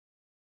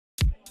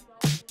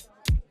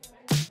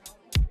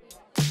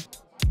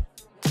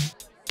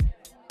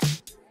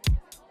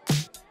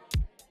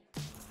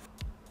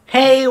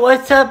Hey,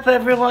 what's up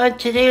everyone?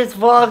 Today is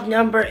vlog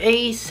number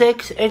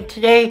 86 and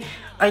today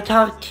I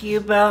talked to you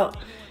about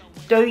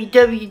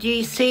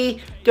WWDC.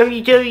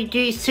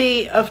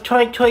 WWDC of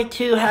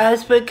 2022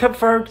 has been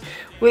confirmed.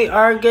 We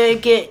are going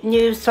to get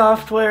new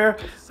software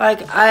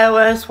like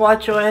iOS,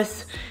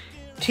 watchOS,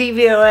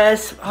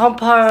 tvOS,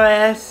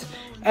 HomePodOS,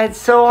 and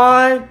so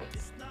on.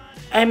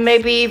 And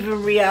maybe even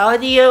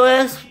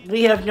RealityOS.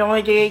 We have no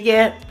idea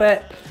yet,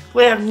 but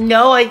we have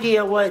no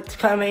idea what's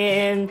coming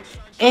in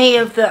any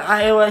of the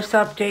iOS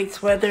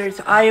updates, whether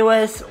it's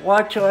iOS,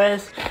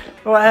 watchOS,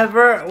 or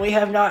whatever. We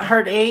have not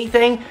heard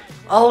anything.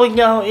 All we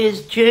know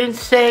is June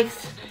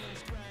 6th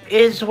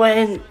is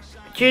when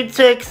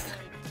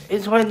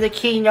the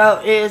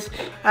keynote is.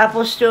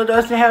 Apple still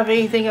doesn't have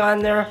anything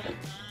on their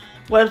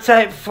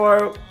website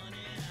for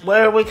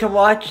where we can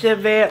watch the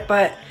event,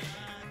 but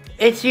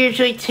it's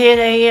usually 10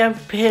 a.m.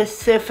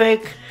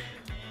 Pacific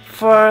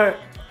for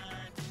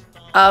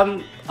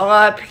a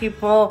lot of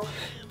people.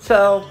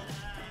 So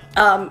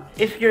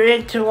if you're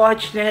into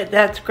watching it,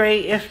 that's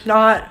great. If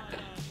not,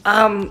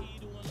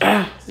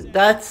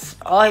 that's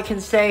all I can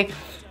say.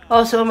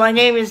 Also, my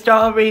name is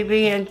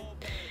WWDC,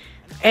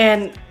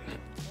 and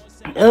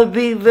it would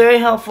be very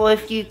helpful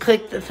if you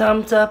click the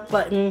thumbs up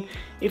button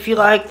if you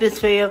like this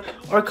video,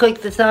 or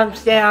click the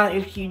thumbs down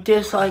if you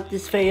dislike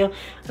this video.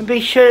 And be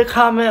sure to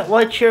comment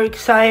what you're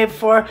excited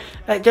for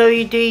at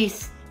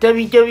WWDC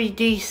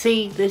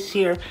this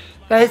year.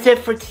 That's it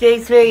for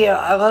today's video.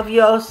 I love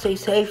you all. Stay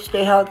safe,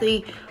 stay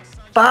healthy.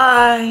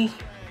 Bye.